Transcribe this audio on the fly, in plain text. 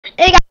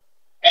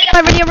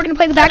another video, we're gonna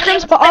play the back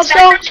rooms, but also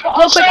real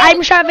quick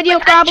item shot video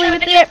probably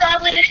with it.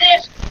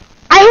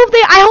 I hope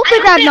they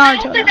grab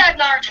Naruto.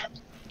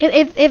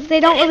 If they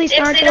don't release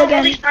Naruto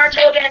again.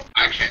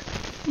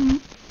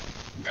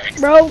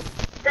 Bro.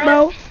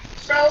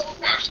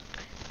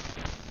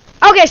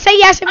 Okay, say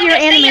yes if you're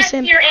an anime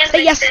sim.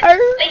 Say yes, sir.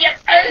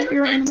 If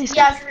you're an anime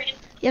sim.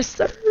 Yes,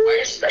 sir.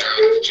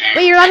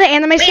 Wait, you're not an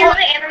anime sim?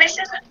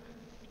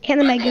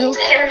 Anime girl.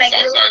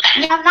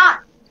 No, I'm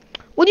not.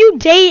 Would you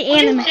date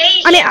anime?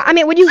 I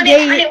mean, would you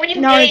date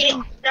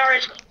Naruto?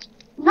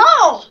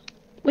 No.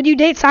 Would you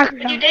date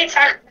Sakura?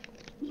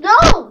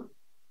 No.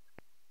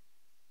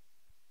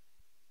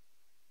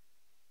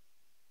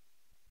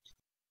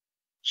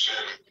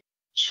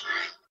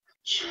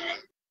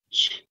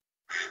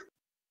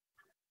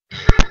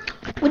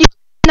 Would you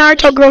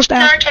Naruto girl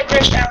style?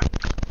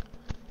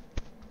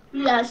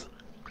 Yes.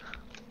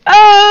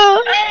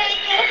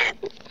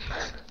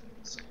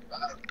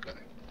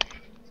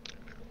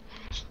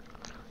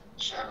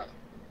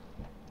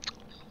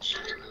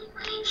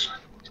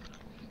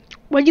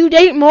 Would you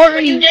date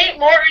Mori?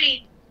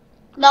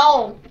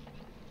 No.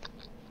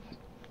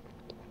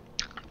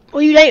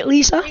 Will you date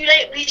Lisa?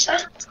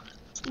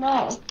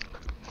 No.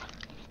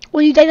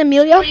 Will you date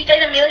Amelia?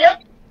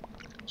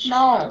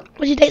 No.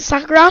 Will you date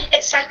Sakura?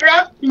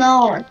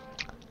 No.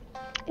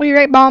 Will you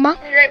date Balma?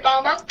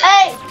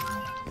 Hey.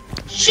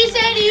 She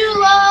said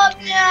you love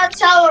me, I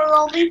tell her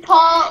only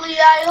partly.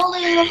 I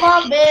only love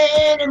my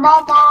bed and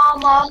my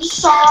mom, I'm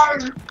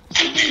sorry.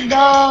 She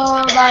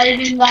does, I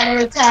even got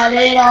her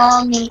tatted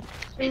on me.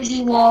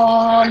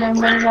 51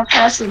 and when my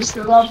passion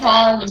still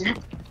upon me.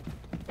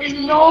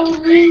 You know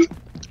me.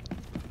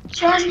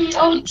 Turn me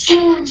 02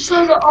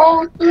 to the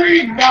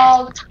 03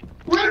 dog.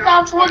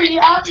 Without 40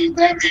 I'll be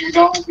bet you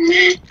don't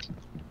me.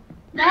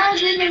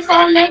 Imagine if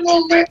I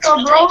never make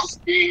a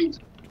roasting.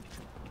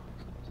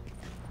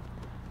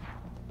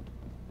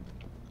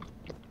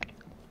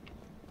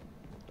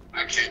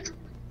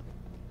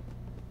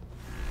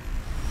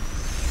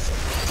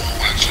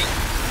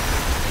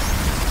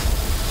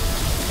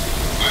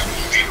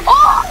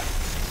 Oh!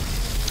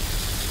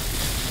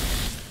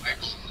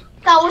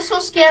 That was so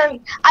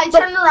scary. I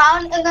turn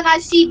around and then I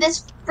see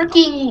this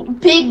freaking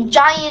big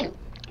giant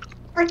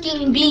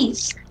freaking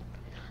beast.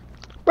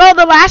 Bro,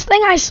 the last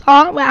thing I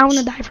saw, well, I want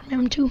to die from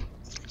him too.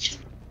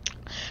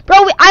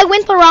 Bro, I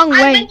went the wrong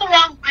way.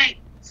 It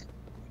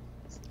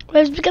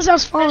was because I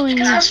was following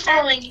you. Yeah,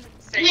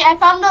 I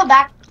found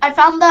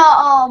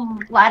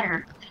the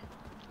ladder.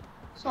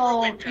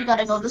 So you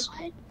gotta go this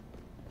way.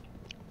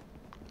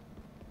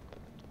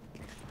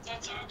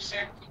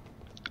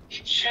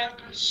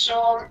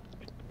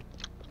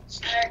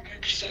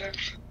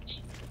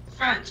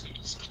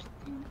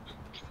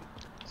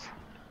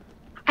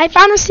 I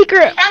found a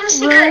secret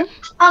room.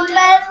 I'm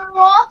better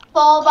off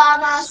all by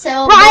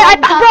myself. Bro,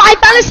 I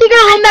found a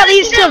secret room that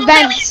leads to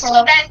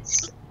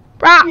vents.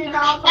 Bro. You're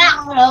not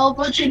gonna help,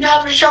 but you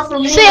never show for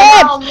me. See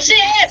him.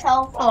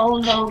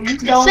 Telephone, no, you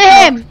don't See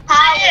him.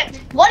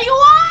 What do you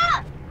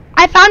want?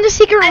 I found a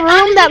secret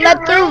room that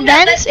led through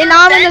vents, and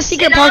now I'm in the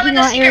secret parking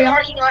lot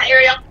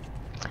area.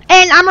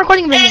 And I'm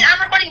recording video.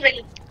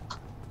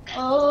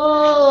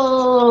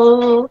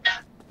 Oh,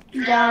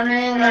 down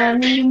and let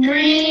me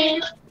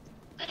breathe.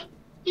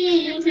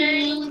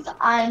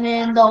 I'm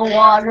in the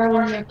water.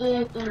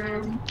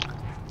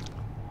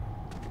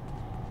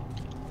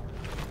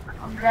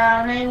 I'm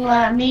drowning,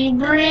 let me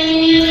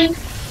breathe.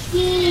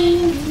 See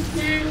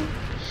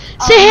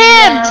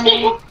him!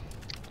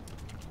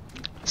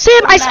 See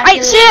him!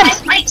 See him!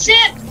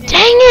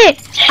 Dang it!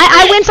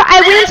 I went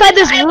inside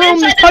this room,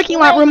 this parking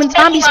lot room, and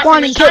zombie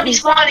spawned and killed me.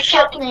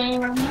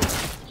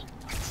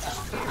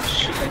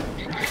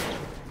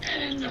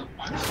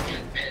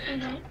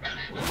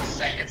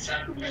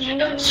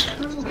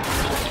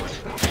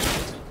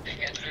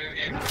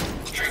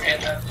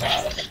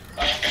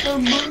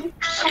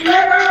 I'm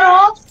never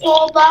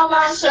all by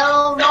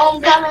myself.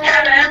 Don't come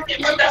and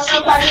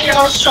somebody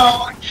else.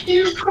 So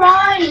you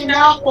crying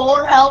out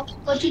for help,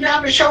 but you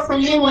never show for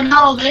me when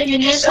I was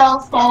ringing your cell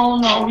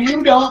phone. No,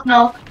 you don't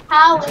know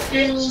how it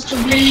feels to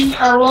be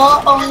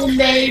alone,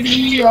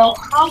 baby. Oh,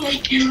 I'll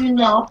make you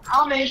know.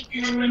 I'll make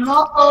you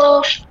know.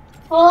 Oh,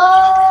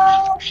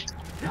 oh.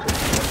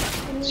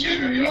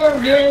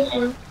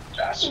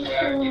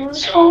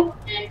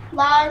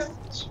 Life.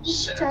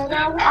 Said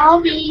I'll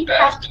be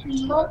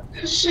happy, but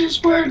this is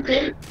where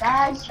good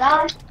guys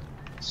die.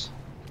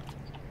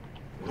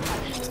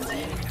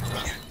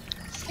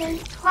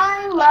 It's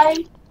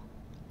twilight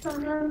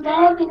from the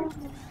morning.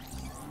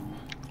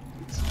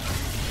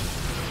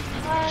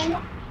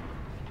 I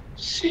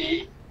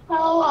see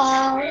how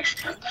I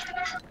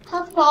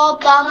fall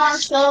by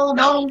myself.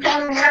 Don't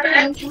come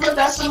and you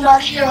got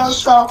somebody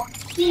else. So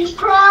keep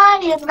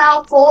crying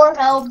out for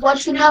help,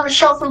 but you never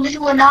show for me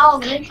when I'll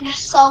make your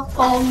cell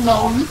phone.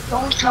 No, you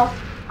don't know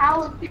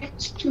how it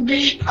feels to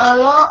be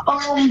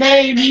alone,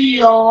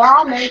 baby. Oh,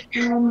 I'll make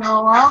you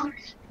know. I'll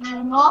make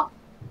you know.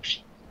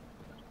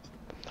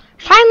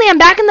 Finally, I'm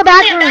back in the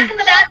back room.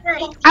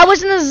 I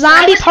was in the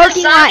zombie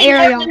parking lot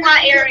area.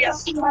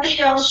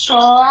 So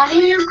I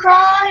hear you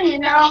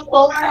crying out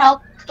for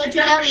help, but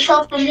you never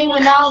talk to me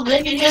when I was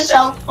living your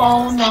cell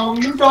phone. No,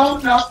 you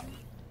don't know.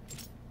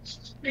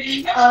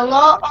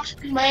 Hello,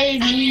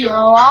 maybe,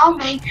 oh, I'll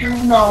make you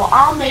know.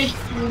 I'll make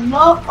you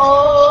know.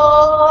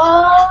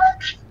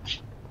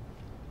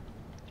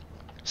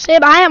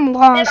 Sib, I am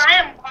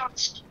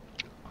lost.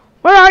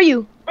 Where are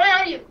you?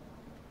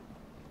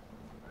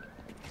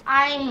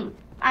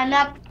 I'm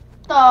at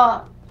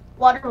the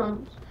water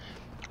room.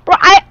 Bro,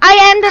 I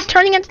ended up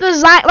turning into the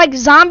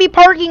zombie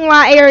parking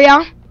lot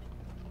area.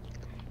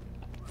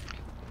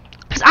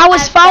 Cause I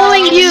was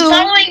following you,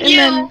 and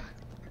then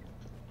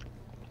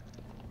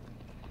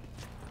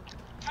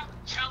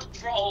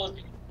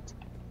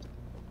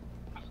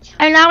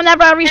and now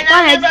whenever I respawn,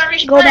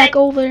 I go back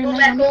over in the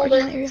zombie parking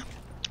lot area.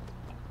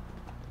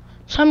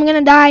 So I'm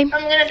gonna die.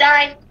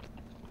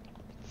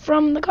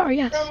 From the car,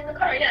 yes.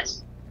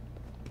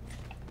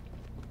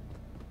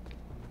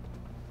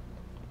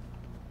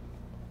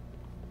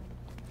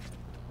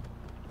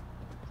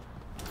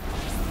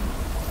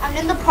 I'm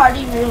in the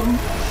party room.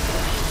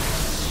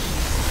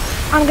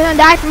 I'm gonna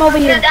die from over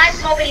here.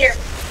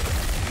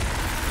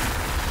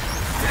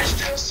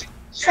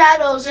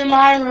 Shadows in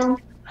my room.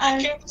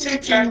 I'm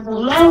sitting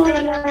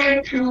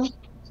alone.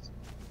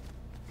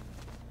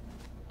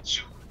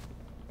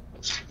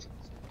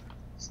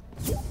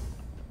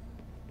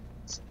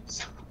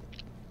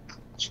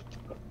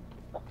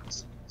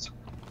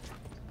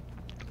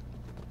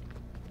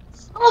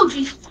 Oh,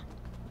 jeez.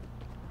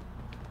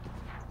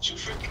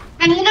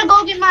 I'm gonna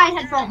go get my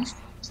headphones.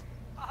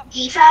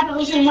 The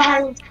shadows in my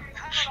room.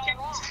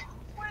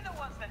 We're the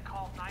ones that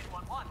called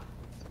 911.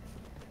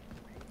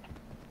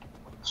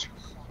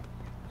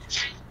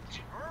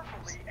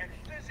 Verbally and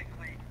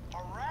physically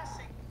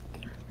harassing.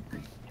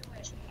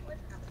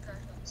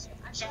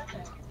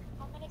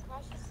 How many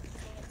crushes did you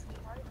say,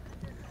 sweetheart?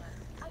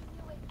 I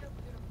knew it. You're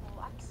beautiful.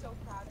 I'm so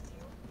proud of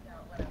you. No,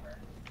 whatever.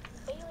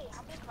 Bailey,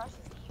 how many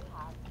crushes do you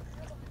have?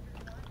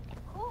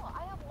 Cool.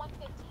 I have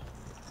 115.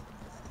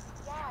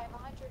 Yeah, I have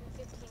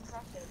 115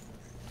 crushes.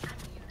 I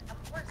mean, of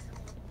course.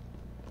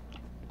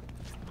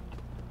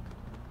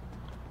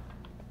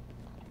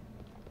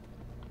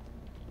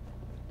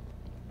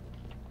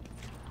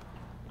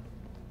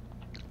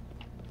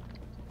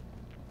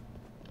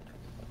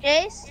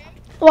 Jace?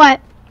 What?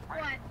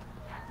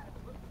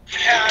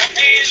 Have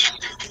these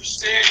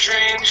lucid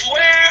dreams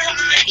where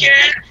I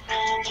get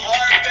home,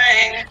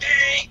 heartbang,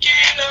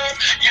 thinking of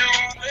you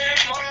in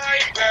my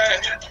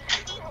bed.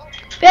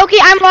 Bilky,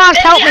 I'm lost.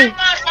 Help me.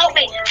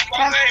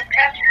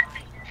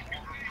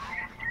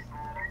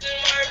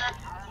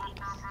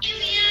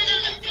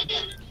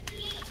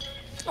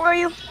 Where are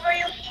you?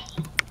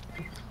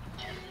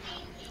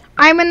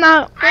 I'm in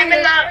the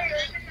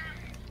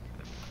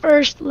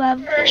first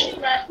level.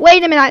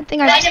 Wait a minute. I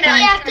think I just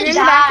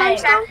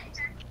died.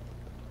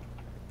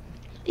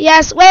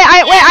 Yes. Wait.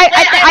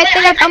 I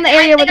think I found the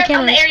area with the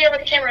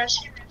cameras.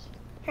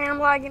 Hey, I'm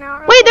lagging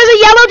out. Wait, there's a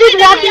yellow dude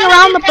walking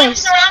around the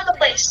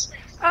place.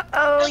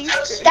 Uh-oh.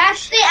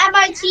 That's the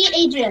MIT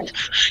agent.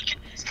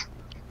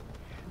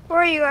 Where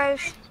are you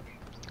guys?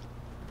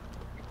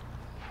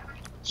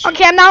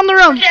 Okay, I'm not in the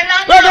room.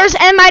 Bro, there's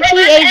MIT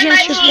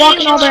agents just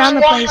walking all around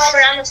the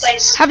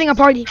place. Having a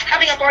party. Where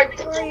are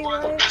you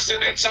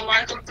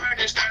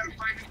guys?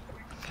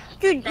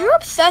 Dude, you're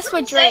obsessed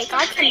with Drake.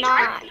 I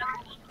cannot.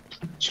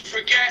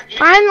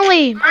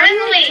 Finally. Bro, I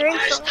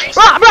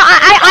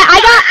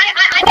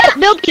got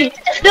Bilky,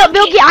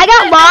 I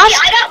got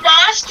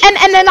lost,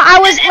 and then I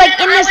was like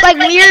in this like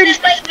weird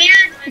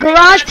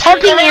garage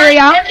parking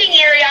area,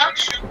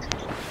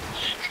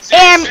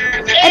 and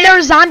there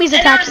were zombies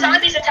attacking me.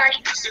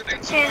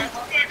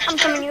 I'm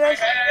coming, you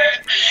guys.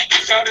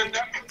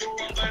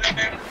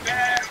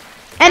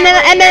 And then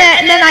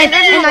I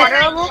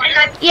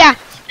yeah.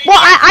 Well,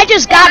 I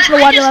just got to the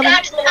water level.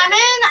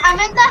 I'm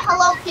in the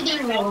Hello Kitty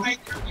room.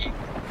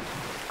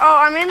 Oh,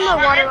 I'm in the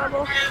water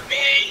level.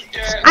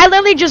 I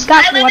literally just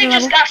got to the water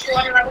level.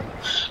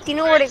 Do you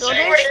know where to go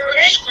there?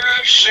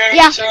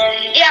 Yeah.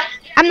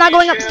 I'm not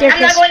going up the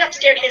staircase.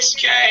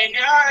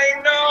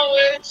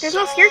 There's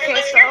no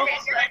staircase though.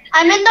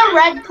 I'm in the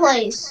red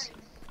place.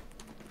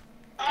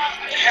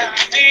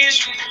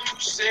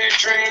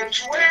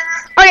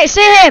 Okay,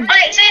 Sib.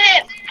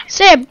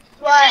 Sib.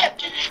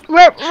 What?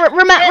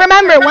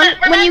 Remember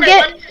when you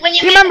get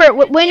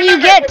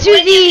to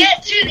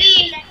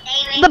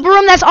the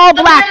room that's all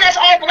black,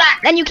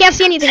 then you can't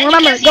see anything.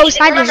 Remember, go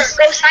sideways.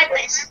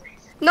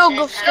 No,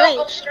 go straight.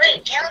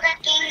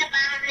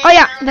 Oh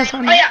yeah, that's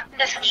what I meant.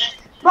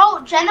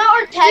 Bro, Jenna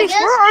Ortega.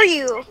 Where are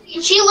you?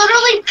 She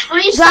literally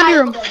freestyled Zombie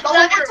room. the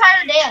whole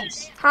entire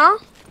dance. Huh?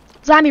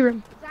 Zombie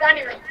room.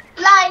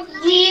 Like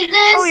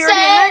Jesus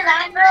said,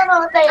 I'm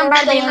gonna dance.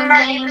 Above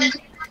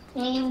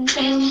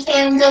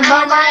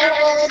my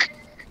head.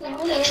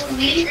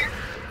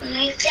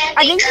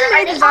 I think you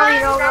made the zombie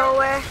go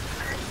away.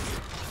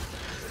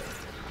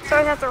 So I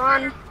have to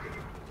run.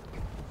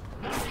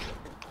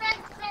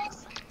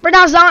 But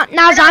now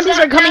zombies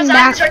are coming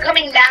back.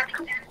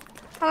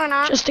 Oh,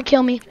 not. Just to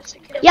kill me.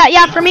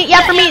 Yeah, for me.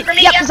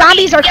 Yep,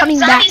 zombies are coming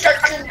back.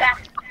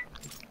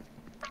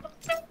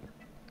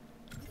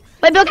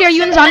 Wait, Bilky, are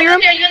you in the zombie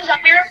room?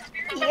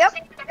 Yep.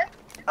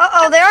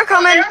 Uh-oh, they are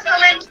coming.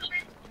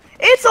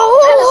 It's so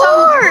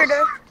hard.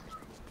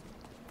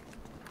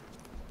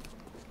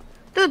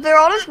 Dude, they're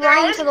all just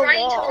running to the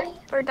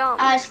wall. They're dumb.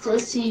 I still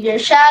see your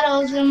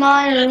shadows in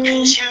my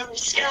room.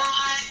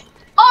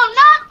 Oh,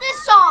 not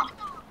this song.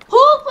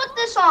 Who put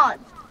this on?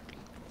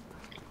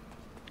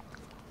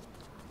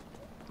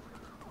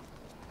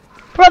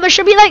 Bro, there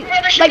should be like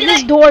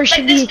this door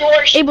should be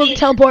able to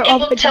teleport all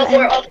the way to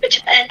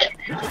the end.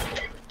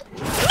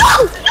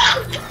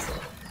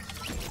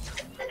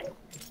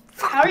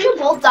 How are you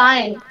both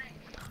dying?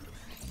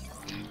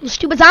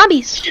 Stupid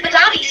zombies.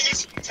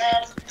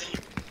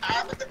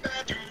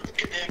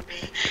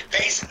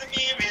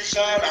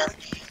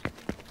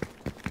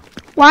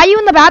 Why are you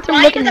in the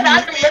bathroom looking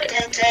at me?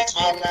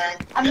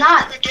 I'm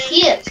not.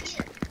 He is.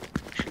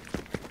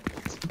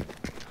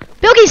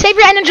 Bilky, save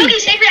your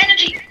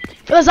energy.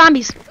 For the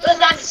zombies.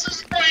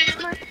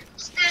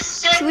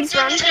 Should we just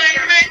run?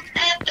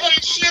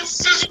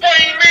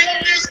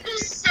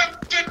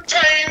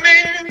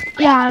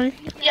 Yeah.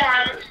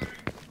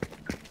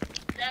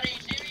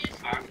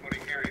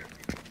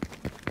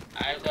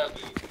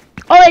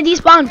 Oh, they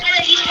despawned.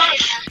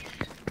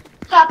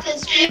 Got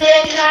this feeling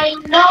I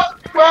know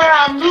where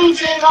I'm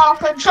losing all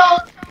control.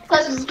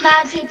 Cause it's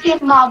magic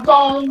in my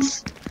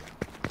bones.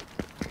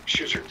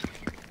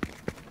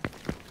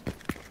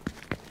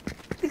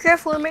 Be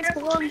careful, it makes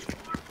blood.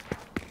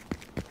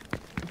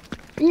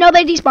 No,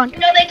 they despawned.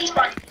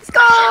 Let's go!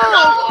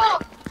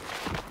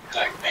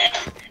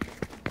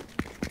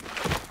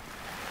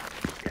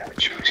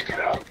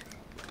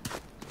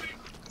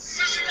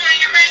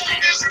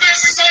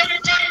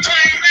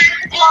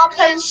 My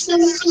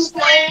patience is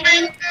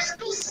waning.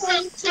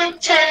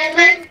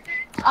 Entertainment.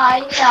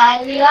 I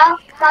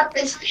got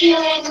this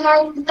feeling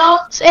I know.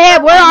 Say,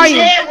 where are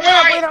you?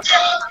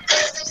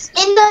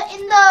 In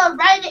the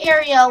red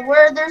area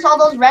where there's all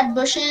those red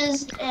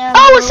bushes and.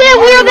 Oh, Sam,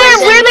 we're there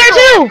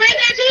too.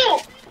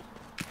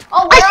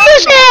 Oh, I see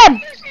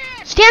Sam.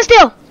 Stand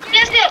still.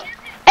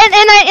 And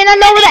I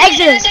know where the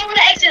exit is.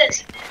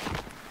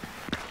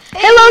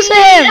 Hello,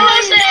 Sam.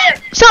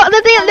 So the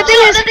thing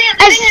is,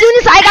 as soon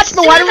as I got to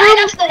the water room,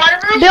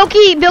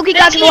 Bilky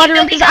got to the water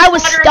room because I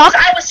was stuck.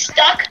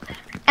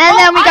 And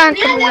then we got.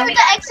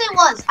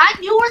 I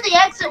knew where the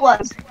exit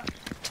was.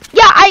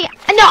 Yeah, I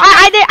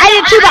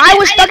did too, but I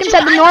was stuck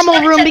inside the normal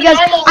room because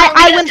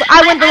I went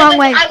the wrong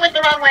way.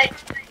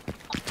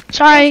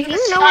 Sorry. You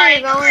know where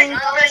you're going.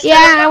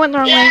 Yeah, I went the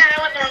wrong way.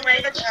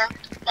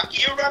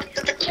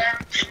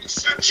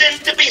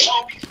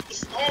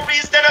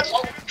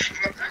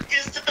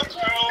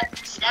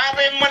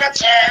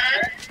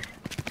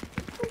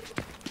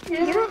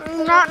 You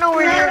do not know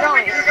where you're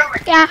going.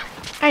 Yeah,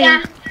 I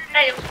do.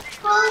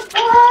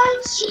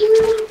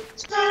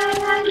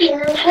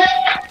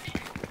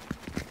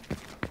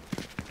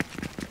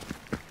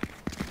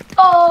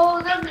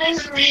 Oh, the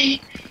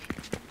misery.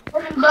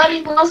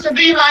 Everybody wants to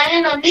be my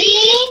enemy.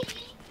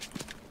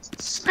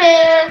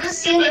 Spare the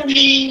sin of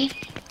me.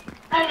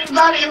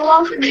 Everybody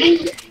wants to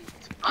be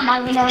my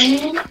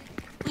enemy.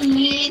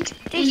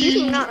 Dude, you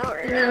do not know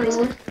where you're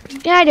going.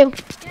 Yeah, I do.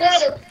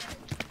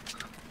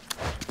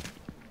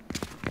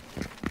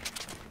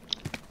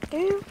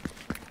 Dude.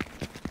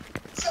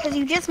 Because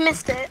you just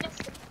missed it.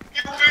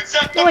 No, I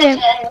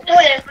didn't.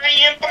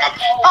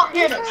 Oh,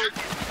 here it is.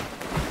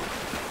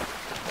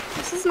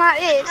 This is not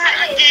it.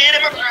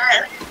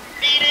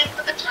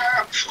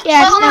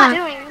 Yeah, it's What am I not.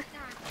 doing?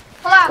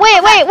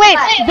 Wait.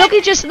 Bilky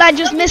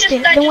just missed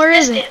it. Then where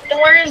is it?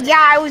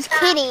 Yeah, I was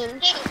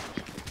kidding.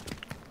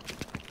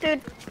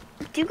 Dude,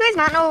 do you guys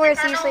not know where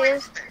seriously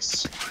is?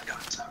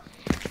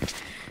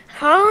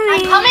 Follow me.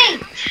 I'm coming.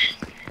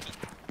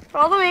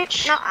 Follow me.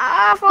 No, No,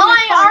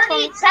 I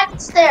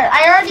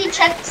already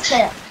checked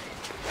there.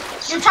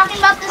 You're talking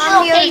about this On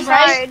little the other cave,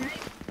 right? side.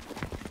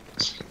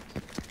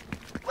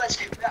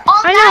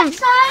 On I that know.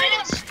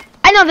 side?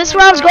 I know, this is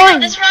where I was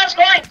going.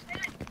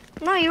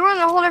 No, you were on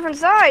a whole different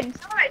side.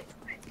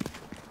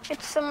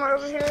 It's somewhere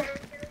over here.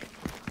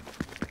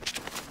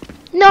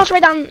 No, it's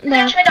right down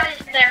there.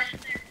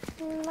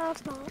 No,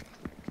 it's not.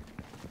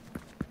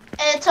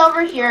 It's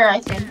over here, I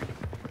think.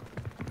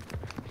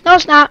 No,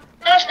 it's not.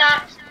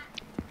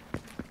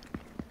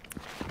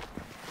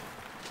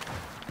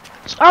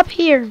 It's up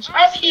here.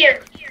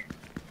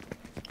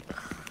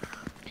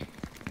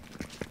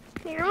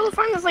 You were able to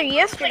find this like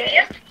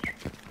yesterday.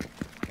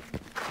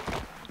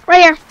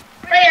 Right here.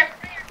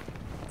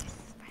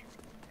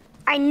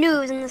 I knew it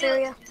was in this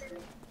area.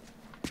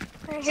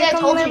 Right, See, I here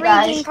told comes you the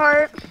guys. raging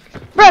part.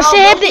 Bro,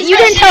 Sam, you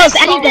didn't tell us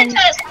anything.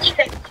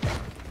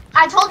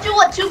 I told you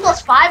what 2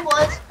 + 5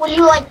 was when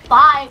you were like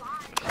 5.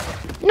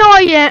 No,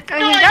 you didn't. I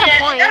mean, you got a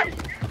point.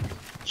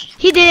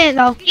 He didn't,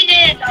 though.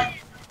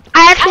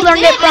 I actually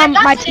learned it from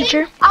my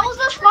teacher. I was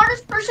the the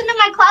smartest person in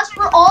my class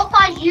for all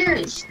 5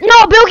 years.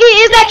 No, Bilky,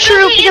 is that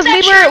true? Because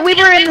we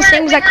were in the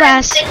same exact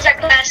class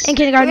in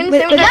kindergarten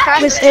with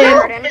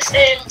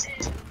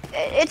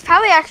It's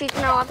probably actually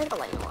no. I think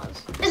Elena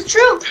was. It's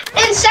true.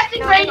 In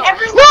 2nd grade,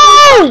 everyone No!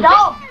 was so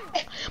dumb.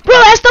 Bro,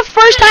 that's the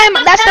first time.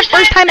 That's the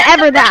first time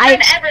ever that I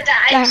missed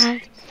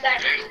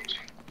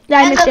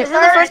This it. is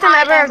the first time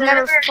ever I've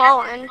never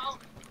fallen.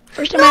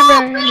 First time ever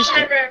I missed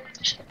it.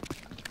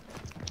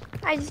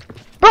 I just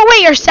Bro,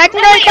 wait, your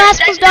secondary class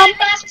was dumb?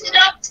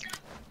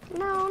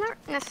 no, not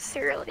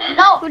necessarily.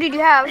 No. Who did you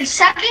have? In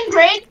 2nd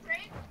grade,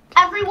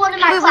 everyone in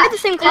my Wait, class. we're in the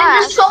same They were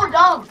class. so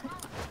dumb.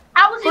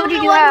 I was the Who did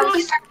only you one have? who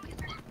was.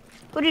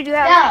 Who did you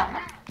have?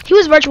 Yeah. He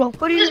was virtual.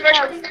 Who did you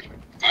have?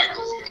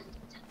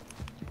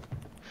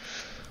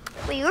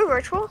 Wait, you were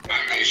virtual?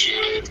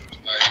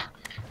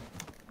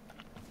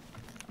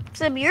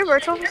 Sib, you were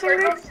virtual for 2nd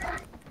grade?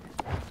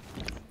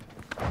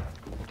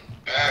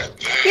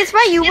 Yes,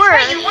 right, you were.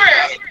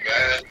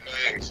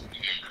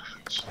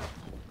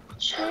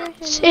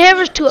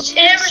 Sarah's too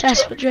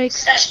obsessed with Drake.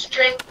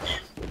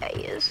 Yeah,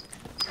 he is.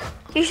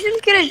 You should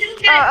just get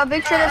a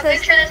picture that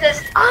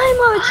says, I'm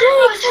a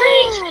Drake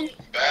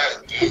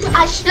fan!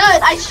 I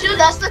should,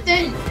 that's the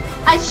thing.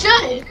 I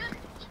should.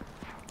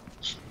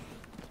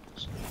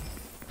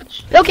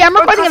 Okay, I'm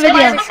recording a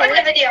video.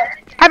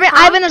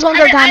 I've been this whole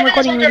time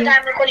recording a video.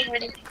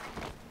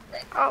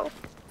 Oh.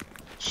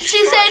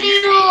 She said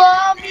you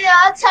love me,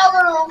 I tell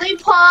her only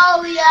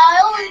Polly.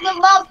 I only live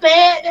my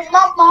bed and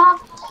my mom.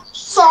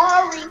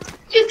 Sorry,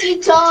 if you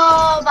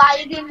tough,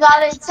 I even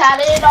got it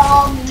tatted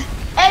on me.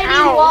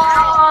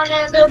 81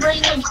 and they're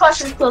bringing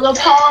crushes to the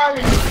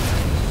party.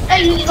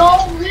 And you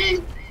know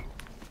me,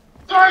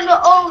 turn the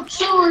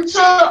 02 into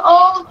the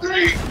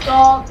 03,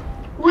 dog.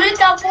 With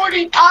that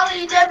 40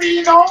 Ollie, that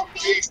be no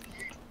me.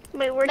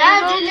 Wait, where did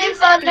Imagine you go?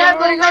 if I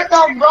never got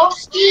the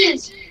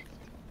broskies.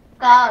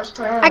 Gosh,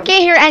 I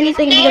can't hear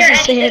anything because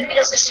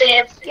of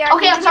Sid. Yeah,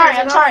 okay, I'm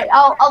sorry.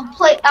 I'll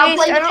play Jace,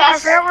 the I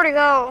test. forgot where to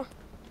go.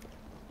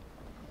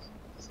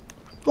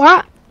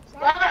 What?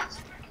 I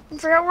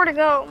forgot where to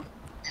go.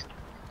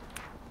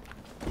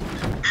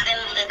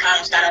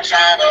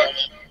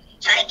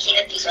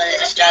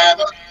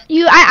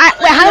 You, wait,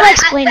 how do I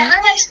explain it?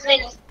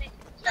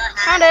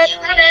 Found it.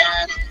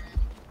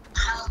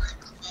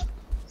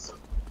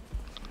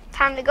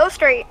 Time to go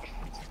straight.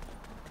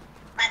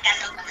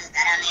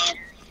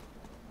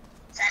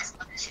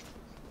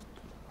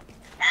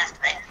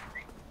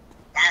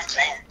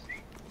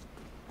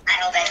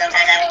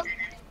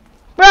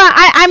 Bro,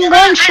 I'm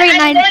going straight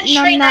and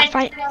I'm not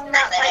fighting.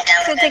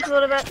 So it takes a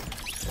little bit.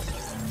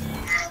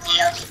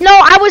 No,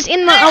 I was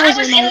in the.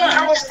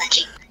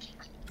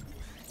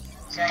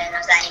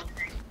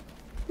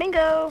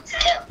 Bingo.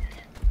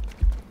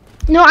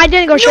 No, I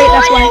didn't go straight.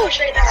 That's why. I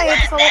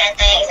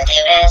hate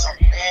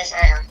this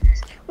level.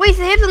 Wait,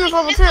 the hip's on this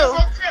level too.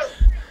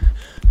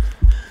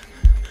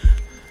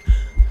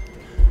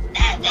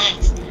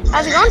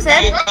 How's it going,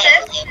 Sid?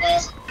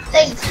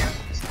 Thanks.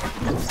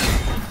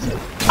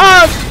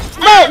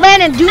 Bro,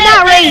 Landon, do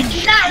not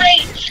rage.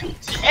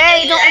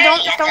 Hey, don't,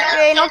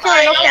 hey, no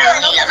killing, no killing.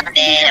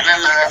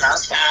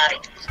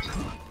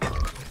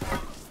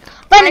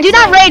 Landon, do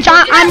not rage.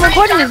 I'm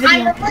recording a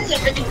video.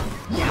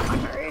 Yeah,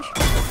 I'm not gonna rage.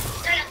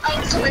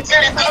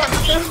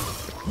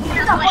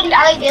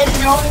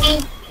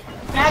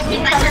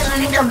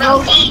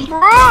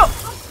 Bro!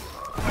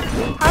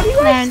 How do you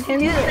guys do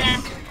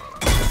this?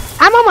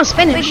 I'm almost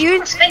Like, finished. you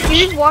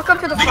just walk up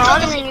to the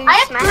frog and then you I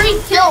have smack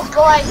 3 kills, but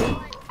like,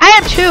 I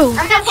have 2.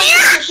 I'm not playing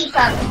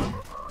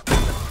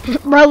 57.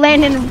 Bro,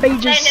 Landon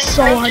rages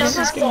so hard in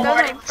this game.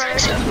 Doesn't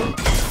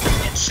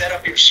And set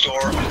up your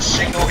store with a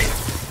single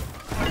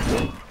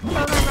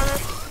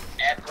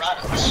add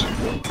products.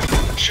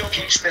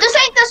 Showcase the This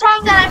ain't the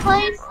song that I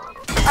played.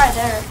 Alright,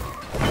 there.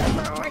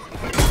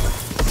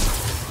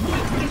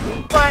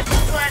 What?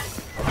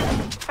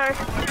 Sorry.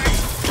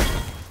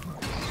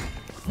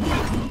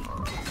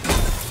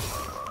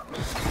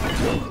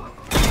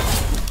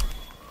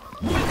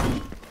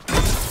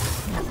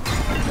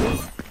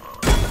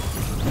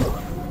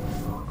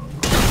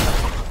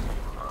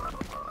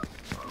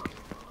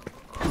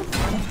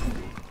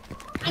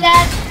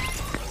 Dad.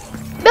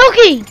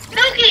 Milky!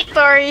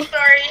 Sorry.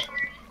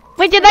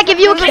 Wait, did that give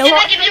you a kill?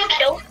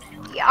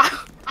 Yeah.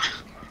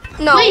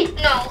 No. Wait,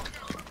 no.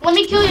 Let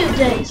me kill you,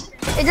 Jace.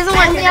 It doesn't I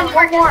work. only have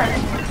 1 more.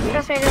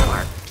 Trust me, it doesn't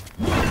work.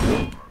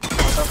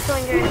 I'm still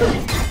feeling good.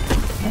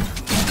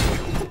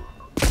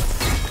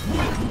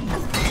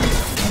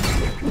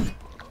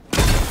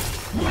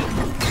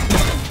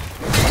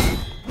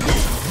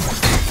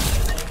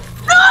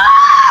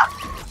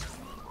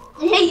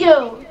 Hey,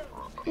 you.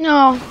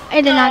 No,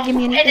 it did not give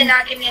me anything.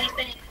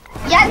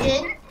 Yeah, it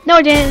did. No,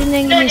 it didn't. It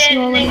didn't give me a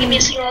single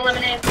elimination.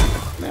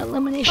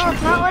 Elimination. Oh,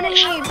 it's not letting me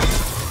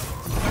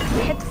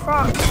hit the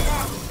frog.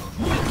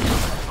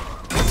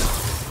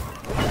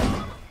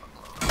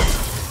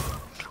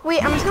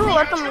 Wait, I'm just gonna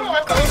let them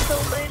go so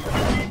late.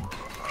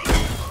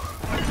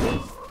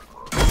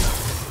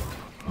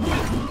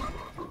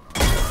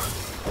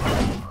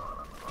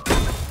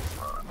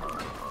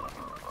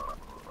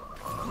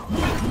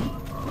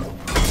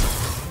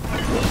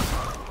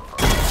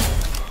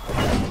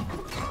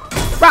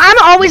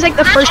 always like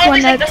the first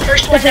one to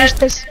finish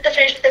this.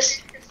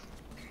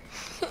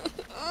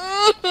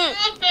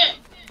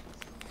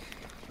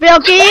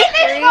 Bilky,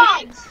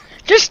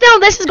 just know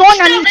this is going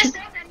on YouTube.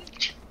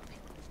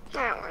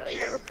 I don't really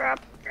give a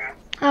crap.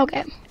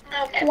 Okay.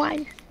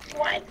 Why?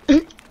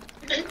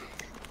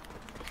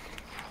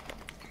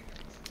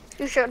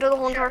 You should do the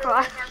whole entire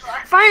class.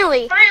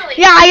 Finally!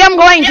 Yeah, I am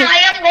going to.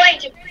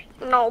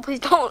 No, please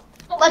don't.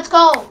 Let's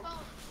go.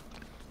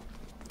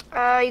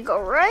 You go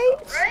right.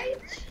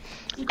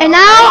 And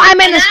now I'm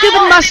in the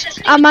stupid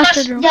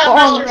mustard room. Yeah,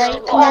 Oh, right.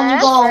 And then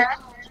you go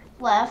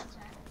left.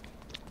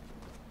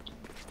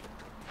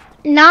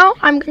 now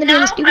I'm gonna be in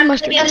the stupid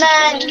mustard room. And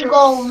then you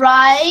go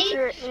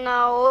right.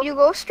 No, you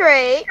go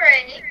straight.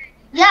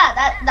 Yeah,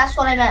 that's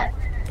what I meant.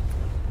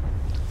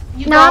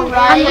 You No, go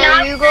right.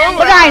 No, you go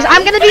But right. guys,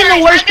 I'm gonna be in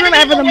the worst room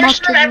ever, the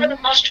mustard room.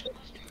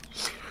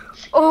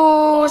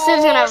 Oh, this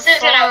is gonna have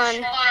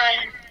fun.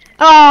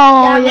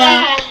 Oh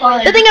yeah.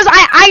 Fun. The thing is,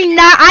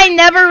 I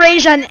never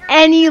rage on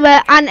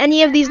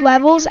any of these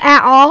levels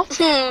at all.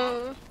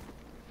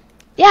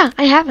 Yeah,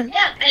 I haven't.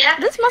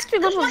 This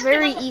mustard level is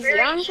very easy. I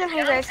don't understand how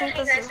you guys think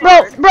this is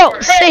Bro,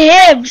 hard.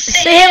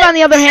 Sahib on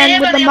the other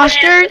hand with the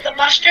mustard,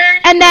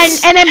 and then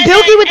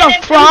Bilky with the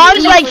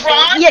frogs. Like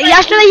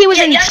yesterday he was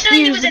in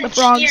tears with the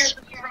frogs.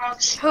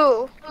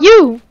 Who?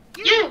 You?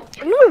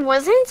 No, it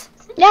wasn't.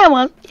 Yeah,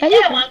 well, yeah,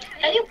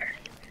 you.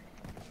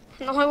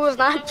 No, it was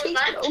not.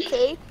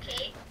 Okay.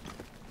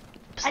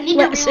 I need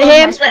to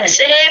Sahib, reload my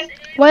script.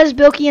 was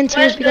Bilky in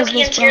tears because of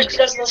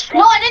those frogs?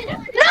 No, I didn't.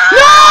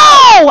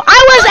 No! I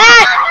was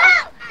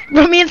at.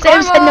 Bro, me and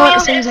Sam said no at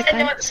the same exact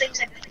time.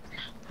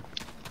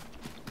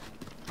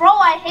 Bro,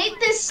 I hate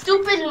this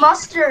stupid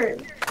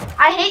mustard.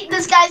 I hate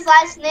this guy's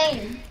last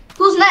name.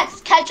 Who's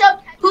next?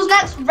 Ketchup? Who's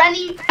next?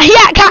 Rennie?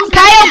 Yeah, Kyle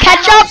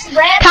Ketchup.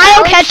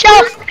 Kyle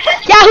Ketchup.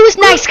 Yeah, who's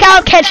next?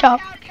 Kyle Ketchup.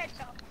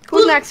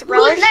 Who's next?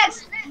 Who's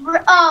next?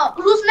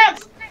 Who's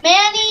next?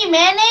 Manny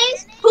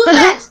Mayonnaise? Who's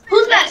next?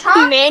 Who's next,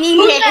 huh? Manny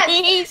Who's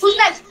Mayonnaise. next? Who's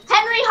next?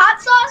 Henry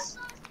Hot Sauce?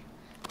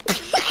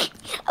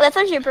 Oh, that's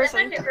actually a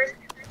person.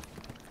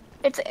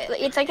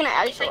 It's like an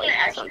actual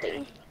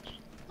something.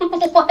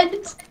 What?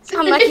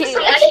 I'm not kidding.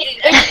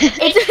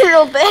 It's a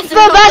real bad. The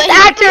best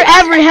actor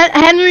ever,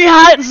 Henry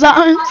Hot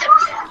Sauce.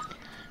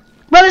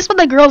 Bro, this is what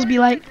the girls be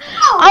like.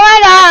 Oh my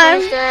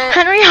god,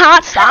 Henry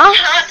Hot Sauce.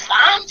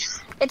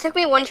 It took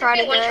me one try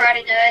to do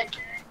it.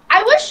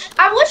 I wish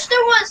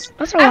there was.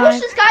 That's I wish alright.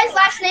 this guy's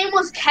last name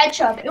was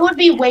Ketchup. It would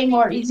be way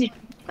more easy.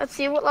 Let's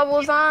see what level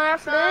is on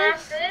after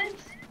this.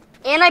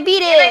 And I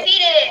beat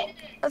it.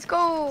 Let's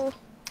go.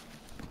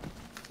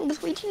 It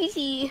was way too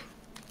easy.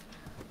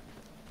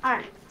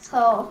 Alright,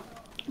 so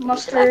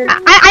mustard.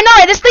 I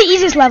know, this is the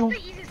easiest level.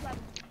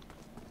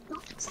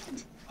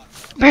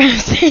 Bro,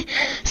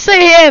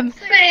 say him.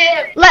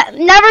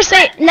 Never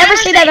say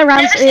that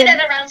around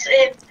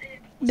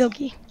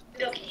Bilky.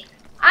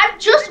 I've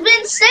just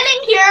been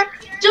sitting here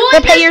doing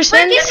Repay your this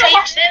sins?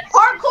 freaking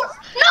parkour.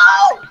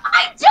 No,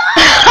 I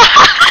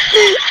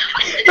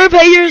don't.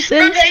 Repay your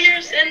sins.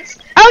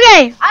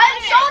 Okay.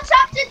 I'm so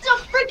tempted to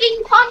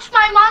freaking punch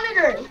my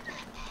monitor.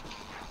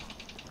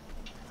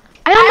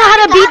 I don't know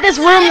how to beat this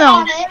room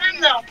though.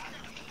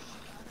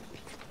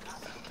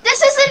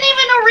 This isn't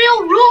even a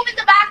real room in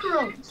the back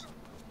rooms.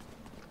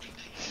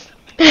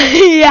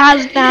 Yeah,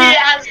 it's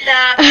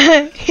not.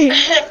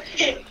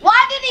 Why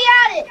did he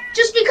add it?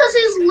 Just because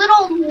his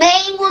little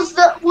name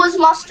was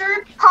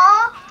mustard,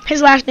 huh?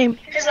 His last name.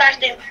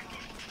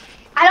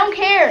 I don't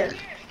care.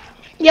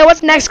 Yeah,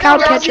 what's next? Kyle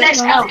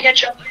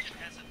Ketchup. though.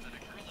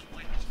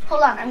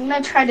 Hold on, I'm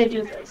gonna try to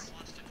do this.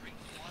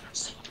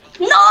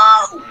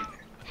 No!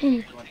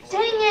 Dang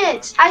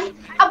it!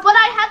 But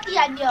I had the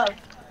idea.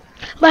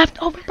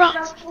 Leftover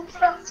bros.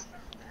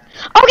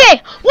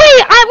 Okay,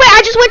 wait,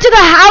 I just went to the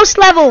house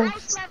level.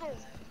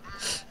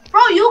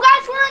 Bro, you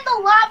guys were in the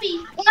lobby,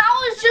 and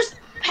I was just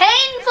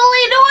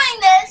painfully doing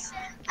this,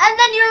 and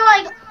then you're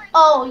like,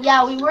 oh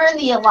yeah, we were in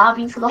the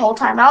lobby for the whole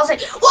time. I was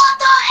like, what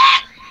the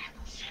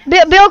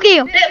heck?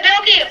 Bilky,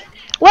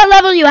 what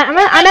level are you at? I'm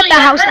at the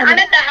house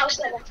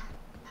level.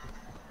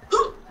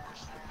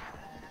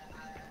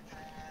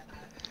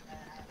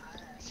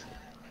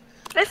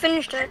 I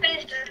finished it.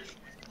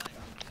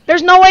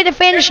 There's no way to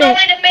finish it.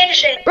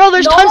 Bro,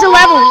 there's tons of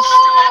levels.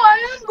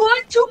 I am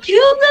going to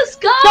kill this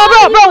guy.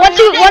 No, bro, once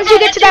you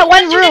get to that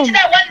one room,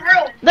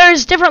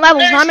 there's different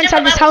levels. Now I'm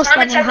inside this house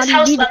level.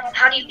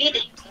 How do you beat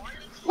it?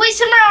 Wait,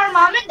 Simmer, are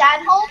mom and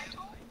dad home?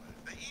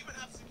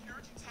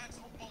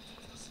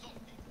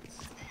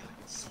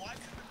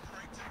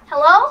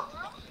 Hello?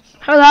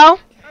 Hello?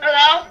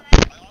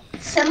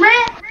 Simmer?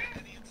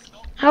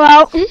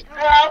 Hello?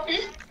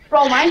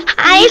 Bro,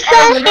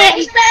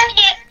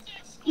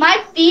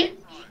 my feet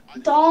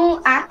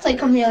don't act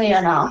like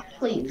Amelia now,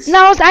 please.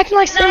 No, it's acting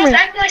like Simmer.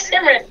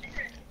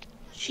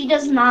 She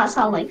does not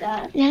sound like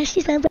that. Yeah,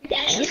 she sounds like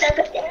that.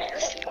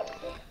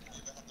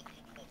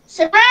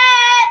 Simmer!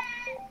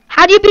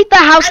 How do you beat the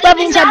house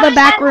level inside the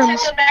back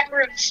rooms?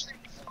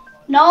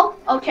 No?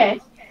 Okay.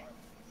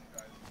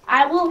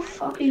 I will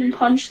fucking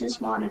punch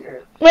this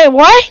monitor. Wait,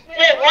 what?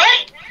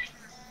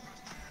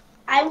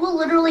 I will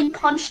literally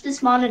punch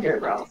this monitor,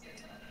 bro.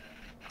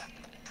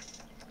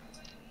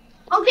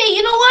 Okay,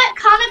 you know what?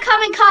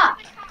 Kamikaze.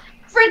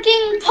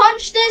 Freaking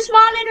punch this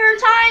monitor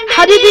time, baby.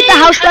 How do you beat the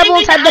house level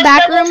inside the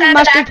back room?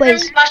 Mustard,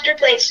 please. Mustard,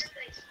 please.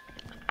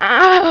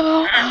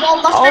 Oh, Well,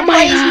 mustard my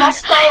plays God.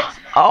 mustard.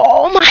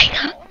 Oh my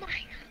God.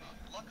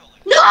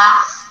 No!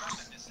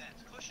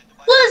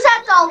 Was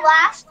that the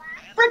last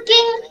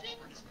freaking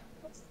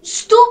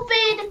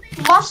stupid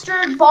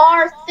mustard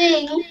bar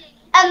thing?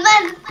 And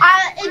then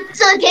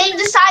the game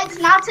decides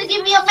not to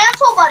give me a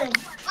mantle button.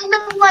 And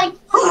I'm like,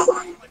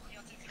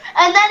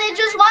 and then it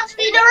just wants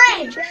me to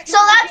rage. So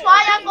that's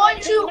why I'm going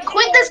to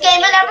quit this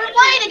game and never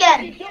play it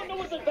again. If you don't know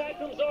what the back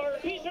rooms are,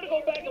 be sure to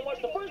go back and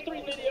watch the first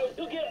 3 videos.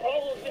 You'll get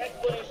all of the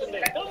explanation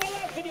there. Now, my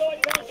last video, I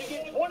challenged you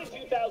to get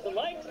 22,000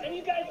 likes, and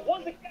you guys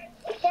once again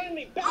are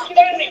finally back in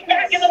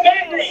the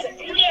back room.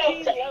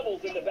 18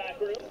 levels in the back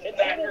room, and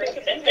then we'll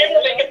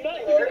make a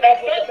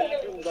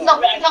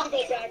No.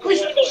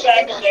 Please go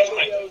back and watch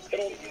videos.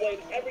 It'll explain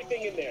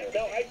everything in there.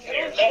 Now, I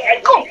challenge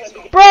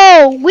you.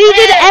 Bro, we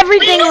did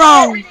everything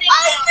wrong.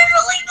 I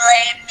literally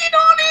blamed it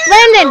on it.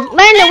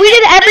 Landon, we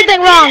did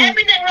everything wrong.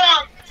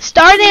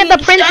 Starting at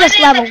the princess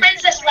level.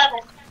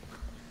 What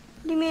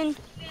do you mean?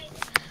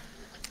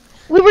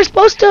 We were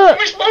supposed to. Oh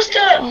my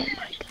God.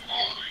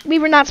 We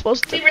were not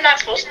supposed to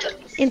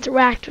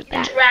interact with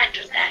that.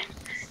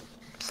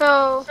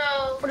 So,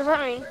 what does that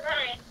mean?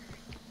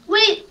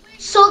 Wait,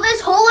 so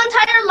this whole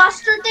entire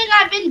mustard thing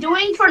I've been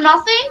doing for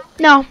nothing?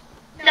 No.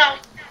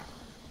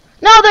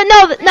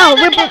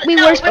 We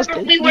were supposed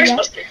to.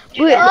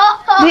 do that.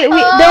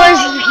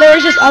 There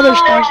was just other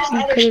stuff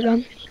we could have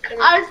done.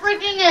 I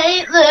freaking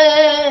hate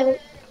this.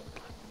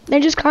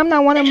 Then just calm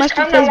down. One of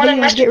Mustard Plays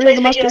videos. Get rid of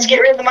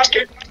the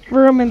mustard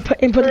room and put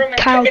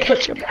Kyle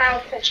Ketchup.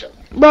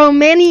 Bro,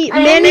 many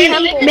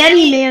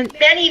man.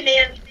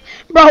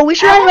 Bro, we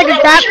should have like a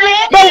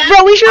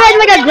Bro, we should have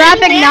like a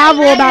graphic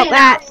novel about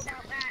that.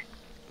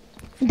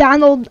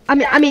 Donald.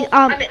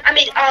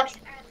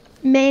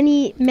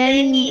 Many.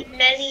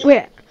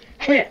 Wait.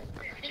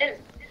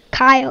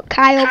 Kyle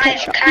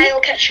Ketchup.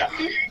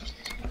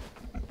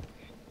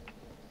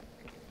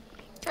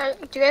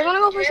 Do you guys want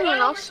to go play something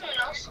else?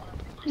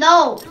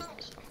 No.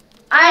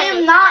 I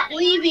am not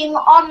leaving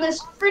on this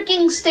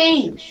freaking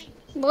stage.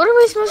 What are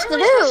we supposed to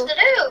do?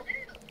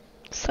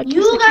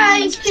 You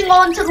guys can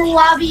go into the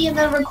lobby and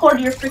then record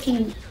your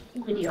freaking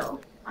video.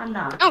 I'm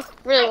not. I don't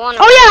really want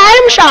to. Oh yeah,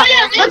 item shop.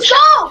 Let's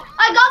go!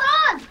 I got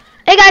on!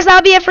 Hey guys,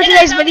 that'll be it for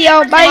today's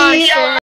video. Bye.